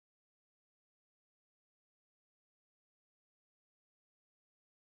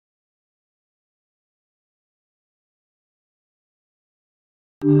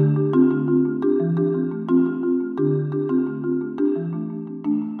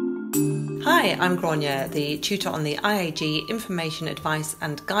Hi, I'm Grania, the tutor on the IAG Information Advice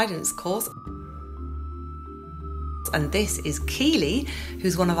and Guidance course. And this is Keelie,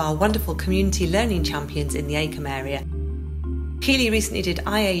 who's one of our wonderful community learning champions in the Acomb area. Keelie recently did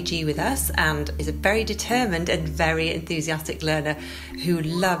IAG with us and is a very determined and very enthusiastic learner who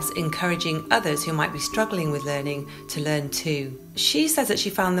loves encouraging others who might be struggling with learning to learn too. She says that she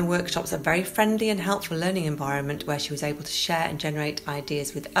found the workshops a very friendly and helpful learning environment where she was able to share and generate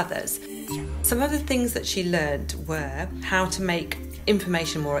ideas with others. Some of the things that she learned were how to make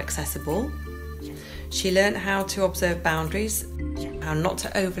information more accessible. She learned how to observe boundaries, how not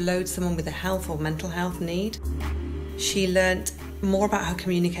to overload someone with a health or mental health need. She learnt more about her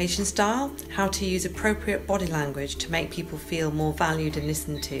communication style, how to use appropriate body language to make people feel more valued and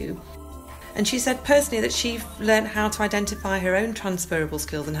listened to. And she said personally that she learnt how to identify her own transferable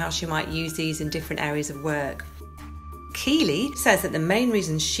skills and how she might use these in different areas of work. Keelie says that the main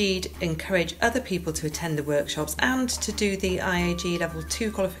reason she'd encourage other people to attend the workshops and to do the IAG Level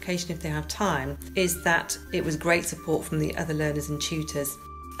 2 qualification if they have time is that it was great support from the other learners and tutors.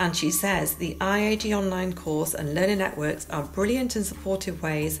 And she says the IAG online course and learning networks are brilliant and supportive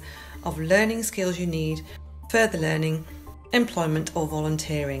ways of learning skills you need, further learning, employment or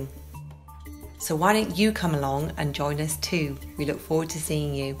volunteering. So why don't you come along and join us too? We look forward to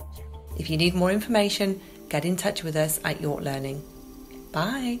seeing you. If you need more information, get in touch with us at York Learning.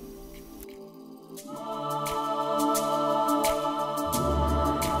 Bye.